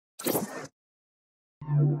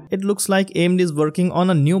It looks like AMD is working on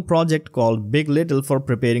a new project called Big.little for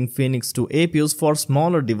preparing Phoenix 2 APUs for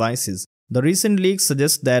smaller devices. The recent leaks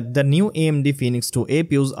suggest that the new AMD Phoenix 2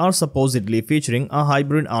 APUs are supposedly featuring a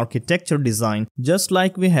hybrid architecture design just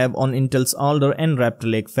like we have on Intel's Alder and Raptor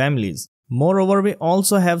Lake families. Moreover, we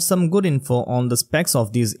also have some good info on the specs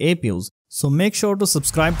of these APUs, so make sure to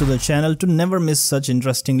subscribe to the channel to never miss such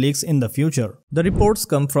interesting leaks in the future. The reports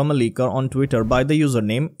come from a leaker on Twitter by the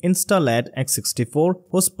username instalatx64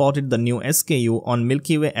 who spotted the new SKU on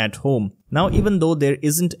Milky Way at home. Now, even though there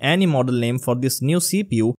isn't any model name for this new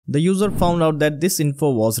CPU, the user found out that this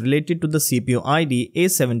info was related to the CPU ID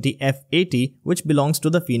A70F80 which belongs to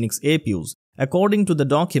the Phoenix APUs. According to the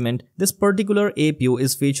document, this particular APU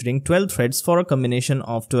is featuring 12 threads for a combination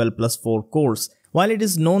of 12 plus 4 cores. While it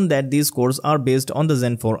is known that these cores are based on the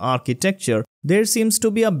Zen 4 architecture, there seems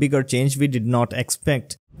to be a bigger change we did not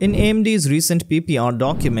expect. In AMD's recent PPR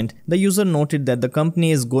document, the user noted that the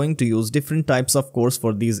company is going to use different types of cores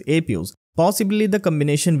for these APUs. Possibly the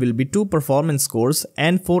combination will be 2 performance cores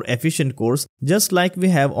and 4 efficient cores, just like we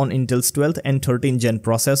have on Intel's 12th and 13th gen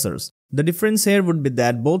processors. The difference here would be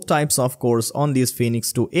that both types of cores on these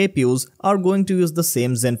Phoenix 2 APUs are going to use the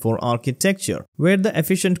same Zen 4 architecture, where the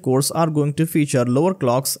efficient cores are going to feature lower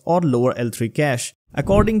clocks or lower L3 cache.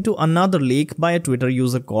 According to another leak by a Twitter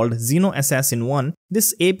user called XenoAssassin1,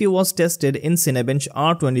 this APU was tested in Cinebench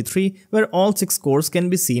R23 where all 6 cores can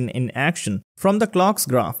be seen in action. From the clocks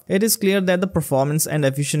graph, it is clear that the performance and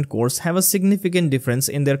efficient cores have a significant difference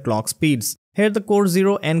in their clock speeds. Here the Core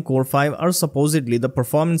 0 and Core 5 are supposedly the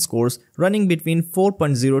performance cores running between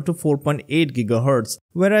 4.0 to 4.8 GHz,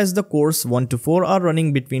 whereas the cores 1 to 4 are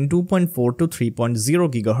running between 2.4 to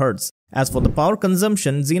 3.0 GHz. As for the power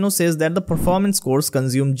consumption, Xeno says that the performance cores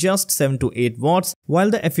consume just 7 to 8 watts,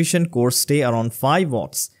 while the efficient cores stay around 5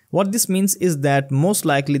 watts. What this means is that most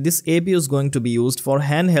likely this APU is going to be used for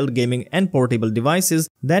handheld gaming and portable devices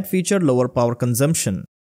that feature lower power consumption.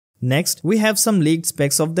 Next, we have some leaked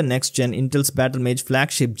specs of the next-gen Intel's Battlemage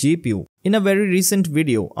flagship GPU. In a very recent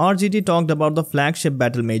video, RGT talked about the flagship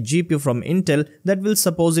Battlemage GPU from Intel that will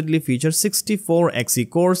supposedly feature 64 Xe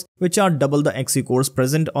cores, which are double the Xe cores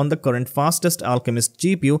present on the current fastest Alchemist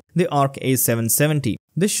GPU, the Arc A770.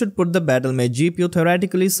 This should put the Battlemage GPU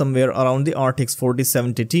theoretically somewhere around the RTX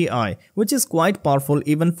 4070 Ti, which is quite powerful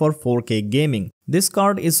even for 4K gaming. This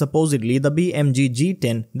card is supposedly the BMG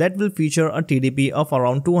G10 that will feature a TDP of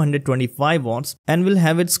around 225 watts and will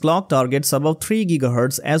have its clock targets above 3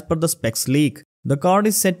 GHz as per the specs leak. The card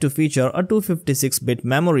is said to feature a 256-bit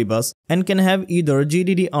memory bus and can have either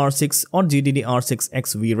GDDR6 or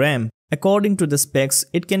GDDR6X VRAM. According to the specs,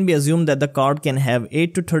 it can be assumed that the card can have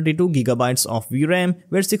 8 to 32 GB of VRAM,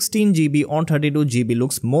 where 16 GB or 32 GB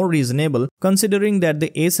looks more reasonable considering that the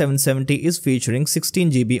A770 is featuring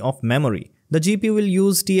 16 GB of memory. The GPU will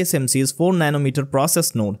use TSMC's 4nm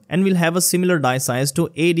process node and will have a similar die size to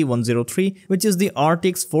AD103, which is the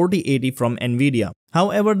RTX 4080 from Nvidia.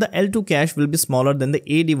 However, the L2 cache will be smaller than the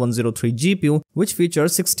AD103 GPU, which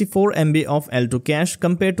features 64 MB of L2 cache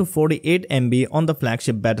compared to 48 MB on the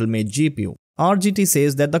flagship Battlemage GPU. RGT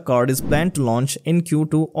says that the card is planned to launch in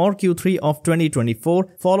Q2 or Q3 of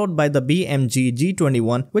 2024, followed by the BMG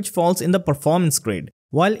G21, which falls in the performance grade.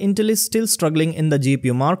 While Intel is still struggling in the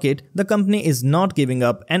GPU market, the company is not giving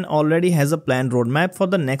up and already has a planned roadmap for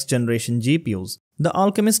the next generation GPUs. The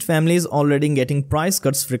Alchemist family is already getting price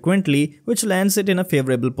cuts frequently, which lands it in a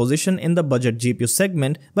favorable position in the budget GPU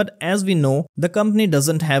segment, but as we know, the company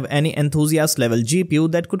doesn't have any enthusiast level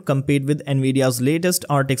GPU that could compete with Nvidia's latest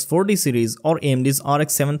RTX 40 series or AMD's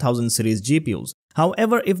RX 7000 series GPUs.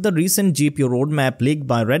 However, if the recent GPU roadmap leaked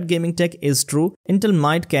by Red Gaming Tech is true, Intel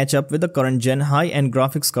might catch up with the current gen high-end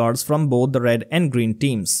graphics cards from both the red and green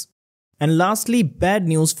teams. And lastly, bad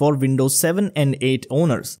news for Windows 7 and 8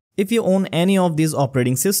 owners. If you own any of these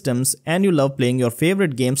operating systems and you love playing your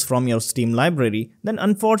favorite games from your Steam library, then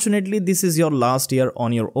unfortunately this is your last year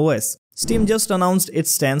on your OS. Steam just announced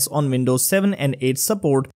its stance on Windows 7 and 8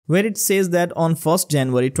 support, where it says that on 1st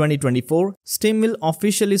January 2024, Steam will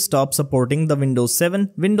officially stop supporting the Windows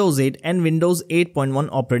 7, Windows 8 and Windows 8.1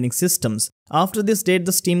 operating systems. After this date,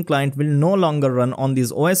 the Steam client will no longer run on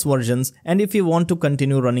these OS versions, and if you want to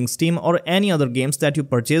continue running Steam or any other games that you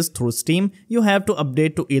purchase through Steam, you have to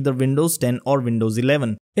update to either Windows 10 or Windows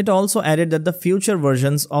 11. It also added that the future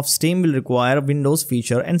versions of Steam will require Windows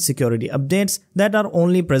feature and security updates that are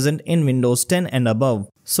only present in Windows 10 and above.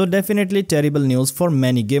 So definitely terrible news for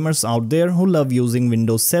many gamers out there who love using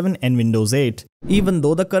Windows 7 and Windows 8. Even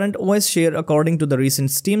though the current OS share according to the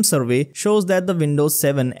recent Steam survey shows that the Windows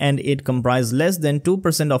 7 and 8 comprise less than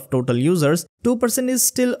 2% of total users, 2% is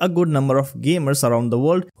still a good number of gamers around the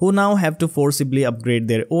world who now have to forcibly upgrade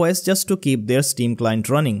their OS just to keep their Steam client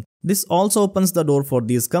running. This also opens the door for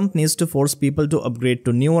these companies to force people to upgrade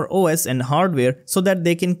to newer OS and hardware so that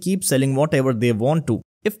they can keep selling whatever they want to.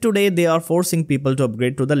 If today they are forcing people to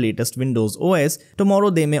upgrade to the latest Windows OS,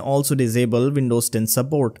 tomorrow they may also disable Windows 10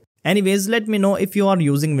 support. Anyways, let me know if you are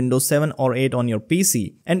using Windows 7 or 8 on your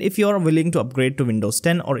PC and if you are willing to upgrade to Windows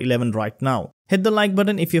 10 or 11 right now. Hit the like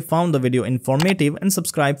button if you found the video informative and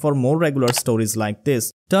subscribe for more regular stories like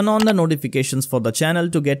this. Turn on the notifications for the channel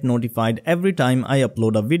to get notified every time I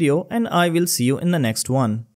upload a video, and I will see you in the next one.